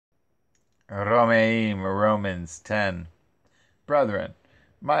Romans 10. Brethren,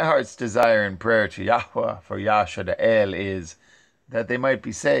 my heart's desire and prayer to Yahweh for Yasha'el is that they might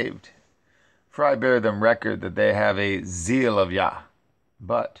be saved. For I bear them record that they have a zeal of Yah,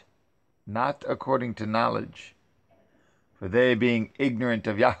 but not according to knowledge. For they, being ignorant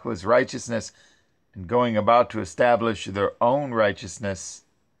of Yahweh's righteousness, and going about to establish their own righteousness,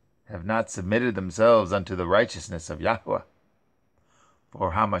 have not submitted themselves unto the righteousness of Yahweh.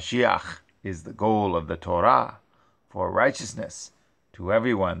 For Hamashiach is the goal of the Torah, for righteousness to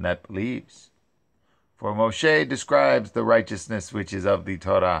everyone that believes. For Moshe describes the righteousness which is of the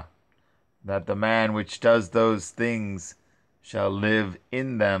Torah, that the man which does those things shall live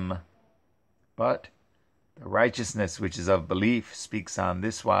in them. But the righteousness which is of belief speaks on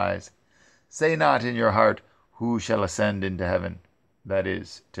this wise, say not in your heart, who shall ascend into heaven? That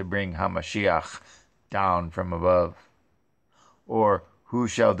is, to bring Hamashiach down from above. Or, who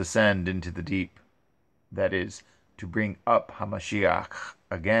shall descend into the deep? That is, to bring up Hamashiach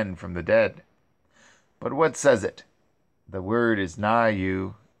again from the dead. But what says it? The word is nigh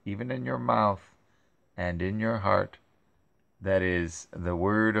you, even in your mouth and in your heart. That is, the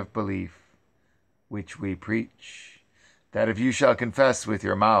word of belief, which we preach, that if you shall confess with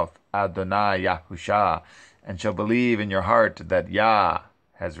your mouth Adonai Yahushua, and shall believe in your heart that Yah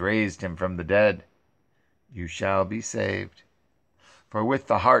has raised him from the dead, you shall be saved. For with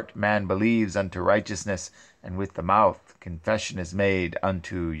the heart man believes unto righteousness, and with the mouth confession is made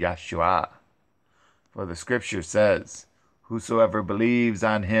unto Yeshua. For the Scripture says, whosoever believes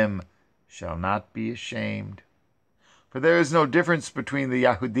on him shall not be ashamed. For there is no difference between the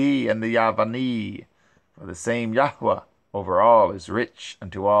Yahudi and the Yavani, for the same Yahweh over all is rich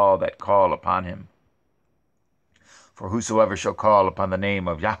unto all that call upon him. For whosoever shall call upon the name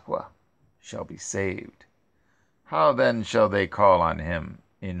of Yahweh shall be saved. How then shall they call on him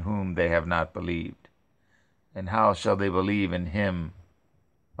in whom they have not believed? And how shall they believe in him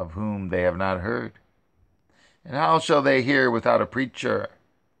of whom they have not heard? And how shall they hear without a preacher?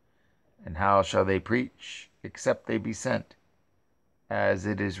 And how shall they preach except they be sent? As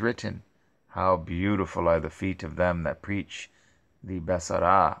it is written, how beautiful are the feet of them that preach the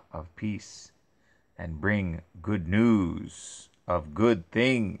Besarah of peace, and bring good news of good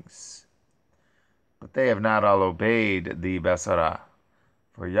things. But they have not all obeyed the Besarah.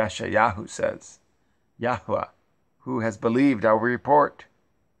 For Yeshayahu says, Yahweh, who has believed our report?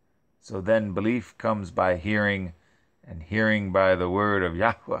 So then belief comes by hearing, and hearing by the word of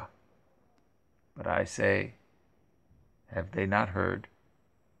Yahweh. But I say, have they not heard?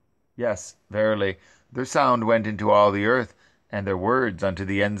 Yes, verily, their sound went into all the earth, and their words unto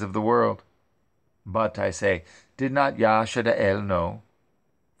the ends of the world. But I say, did not Yasha'el know?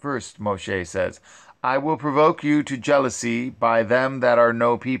 First Moshe says, I will provoke you to jealousy by them that are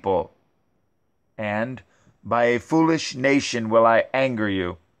no people, and by a foolish nation will I anger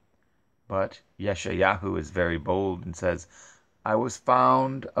you. But Yeshayahu is very bold and says, I was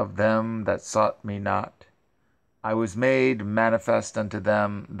found of them that sought me not. I was made manifest unto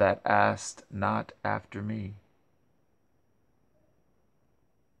them that asked not after me.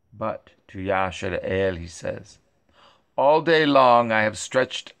 But to Yasha'el he says, all day long I have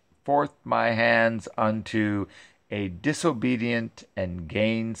stretched forth my hands unto a disobedient and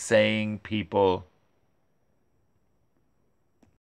gainsaying people,